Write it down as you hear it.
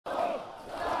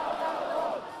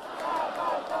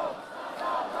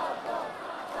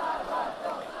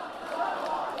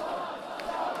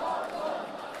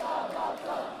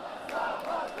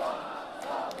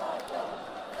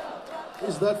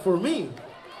that for me?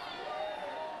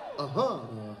 Aha.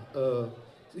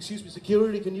 Excuse me,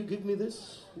 security, can you give me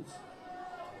this?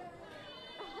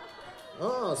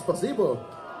 Spasibo.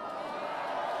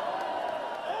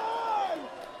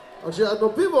 Actually, I no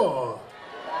pivo.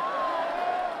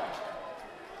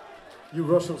 You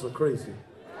Russians are crazy.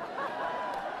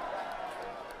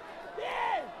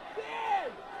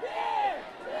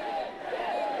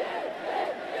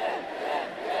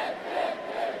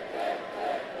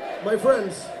 My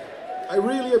friends, I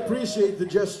really appreciate the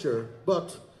gesture,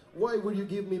 but why would you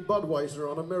give me Budweiser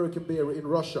on American beer in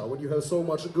Russia when you have so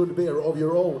much good beer of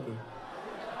your own?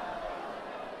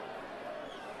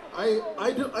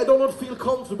 I do not feel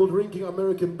comfortable drinking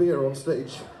American beer on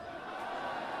stage.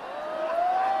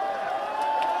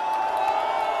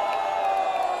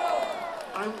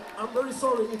 I'm very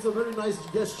sorry, it's a very nice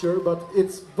gesture, but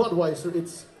it's Budweiser,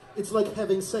 it's like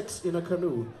having sex in a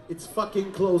canoe. It's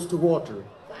fucking close to water.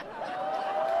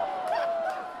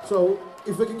 So,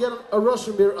 if we can get a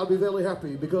Russian beer, I'll be very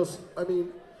happy, because, I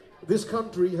mean, this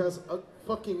country has a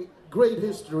fucking great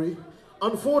history.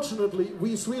 Unfortunately,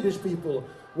 we Swedish people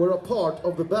were a part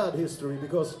of the bad history,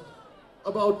 because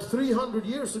about 300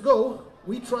 years ago,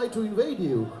 we tried to invade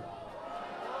you.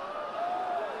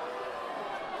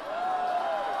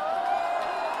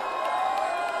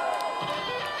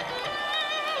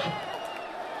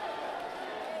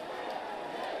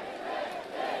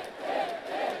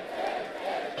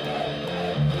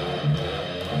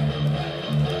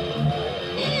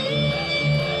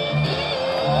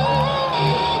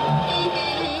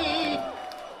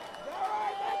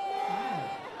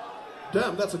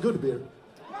 Damn, that's a good beer.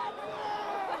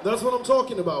 That's what I'm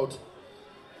talking about.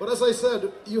 But as I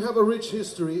said, you have a rich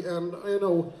history, and you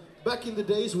know, back in the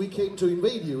days we came to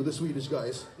invade you, the Swedish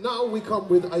guys. Now we come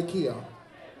with IKEA.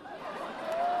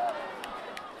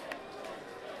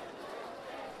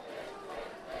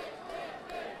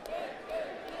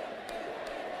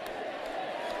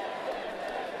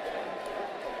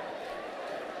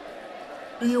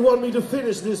 Do you want me to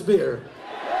finish this beer?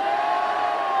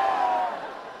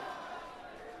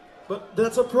 But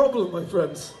that's a problem, my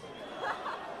friends.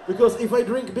 Because if I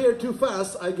drink beer too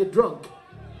fast, I get drunk.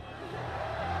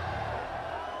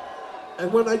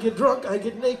 And when I get drunk, I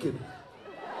get naked.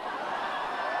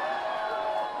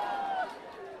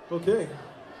 Okay.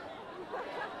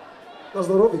 Na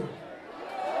zdrowie.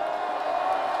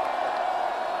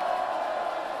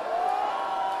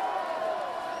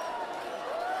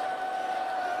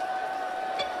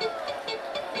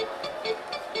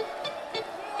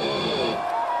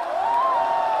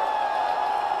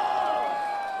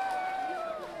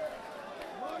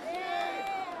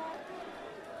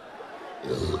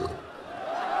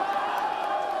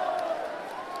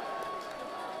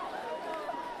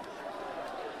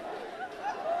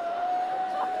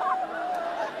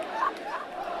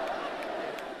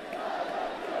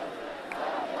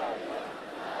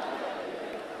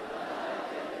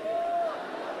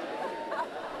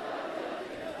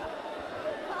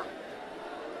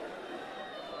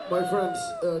 My friends,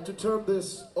 to turn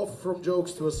this off from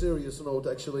jokes to a serious note,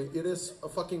 actually, it is a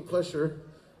fucking pleasure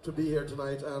to be here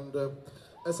tonight. And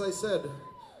as I said,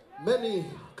 many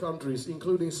countries,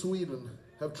 including Sweden,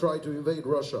 have tried to invade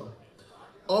Russia.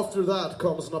 After that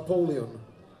comes Napoleon.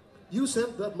 You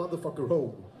sent that motherfucker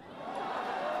home.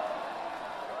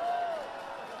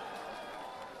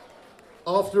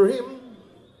 After him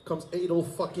comes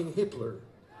Adolf fucking Hitler.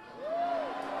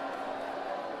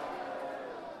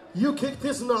 You kicked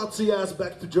his Nazi ass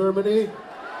back to Germany.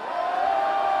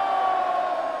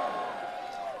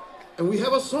 And we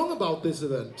have a song about this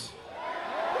event.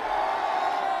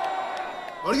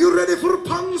 Are you ready for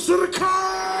Panzerkampf?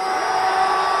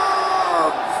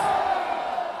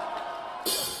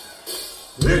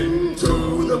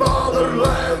 Into the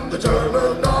motherland, the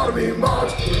German army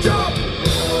marched. Jump!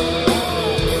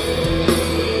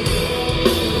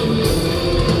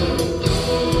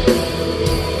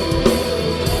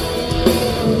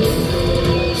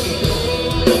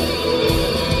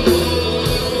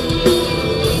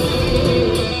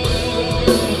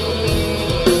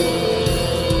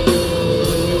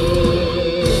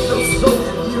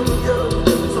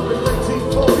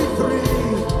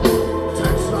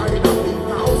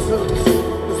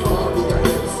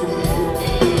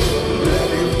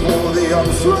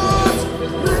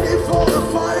 Ready for the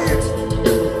fight,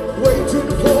 waiting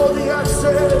for the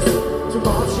access to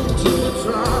march into the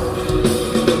trap.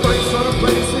 The lights are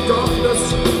blazing darkness,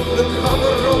 the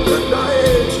cover of the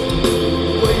night,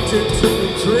 waiting to be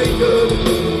triggered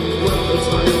when the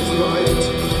time is right.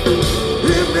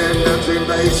 Imminent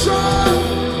invasion,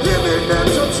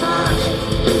 imminent attack.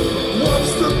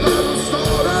 Once the battle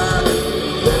started,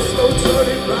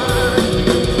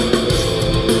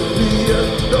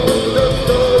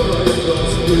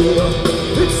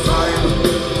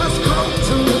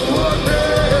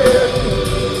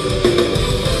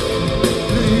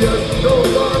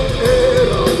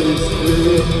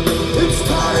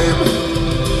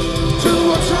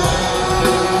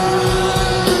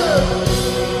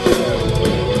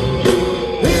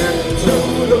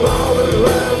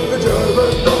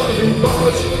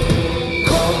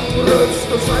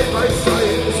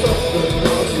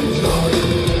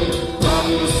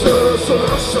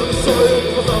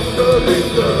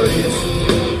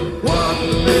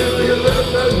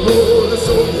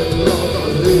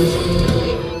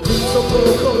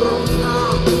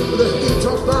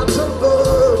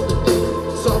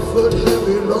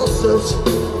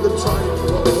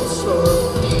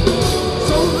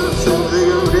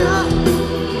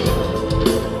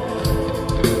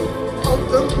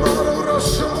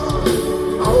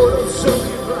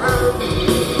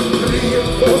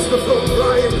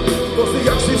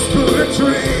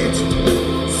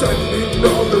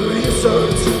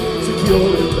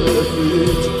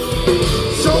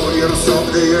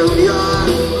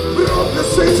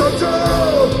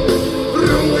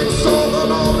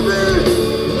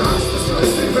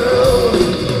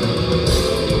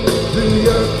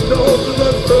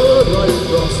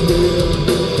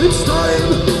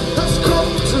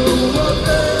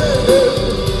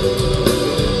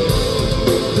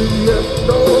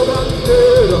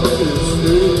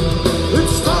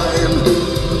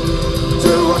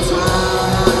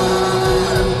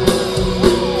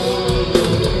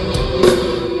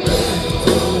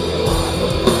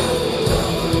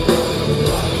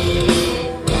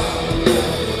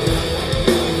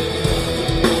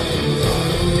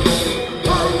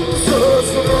 Panzers,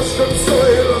 Russian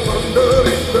soil, thunder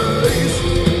in the east.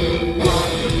 1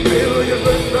 million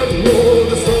men that wore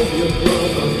the Soviet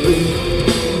Army.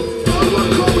 Our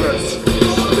comrades,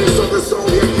 armies of the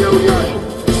Soviet Union,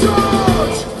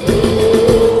 charge!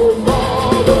 Oh,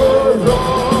 Mother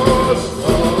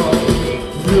Russia,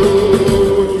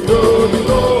 Union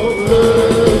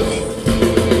noblesse,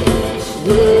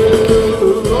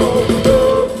 will of the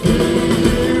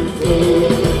people,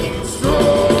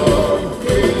 strong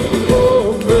king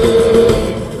of men.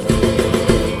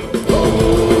 Oh,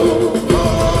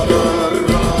 Mother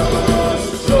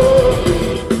Russia,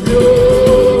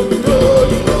 Union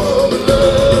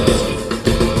noblesse,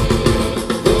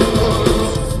 once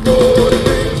more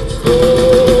victorious,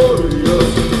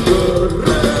 the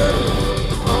Red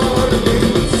Army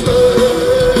stands.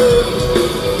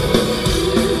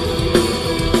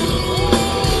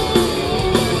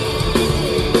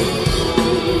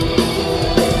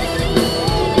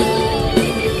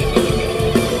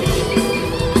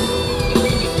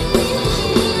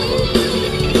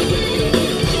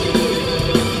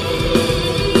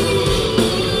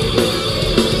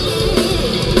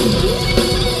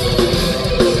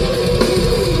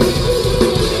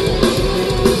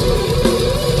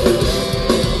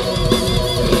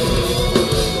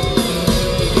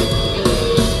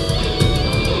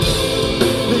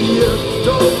 The end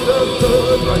of the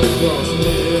Third Reich was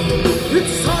near.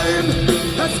 Its time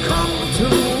has come to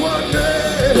an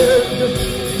end.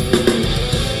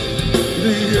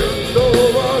 The end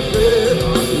of our dead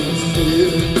is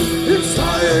near. It's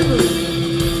time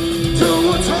to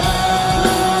attack.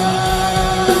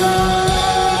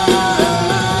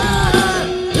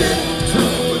 Into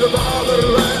the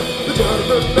fatherland, the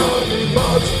German army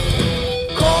marched.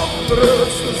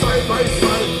 Comrades side by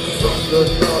side from the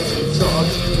Nazi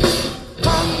charge.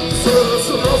 Panzers,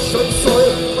 Russian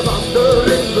soil, thunder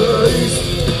in the east.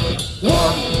 1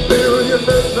 million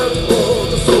men that bore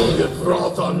the Soviet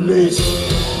wrath unleashed.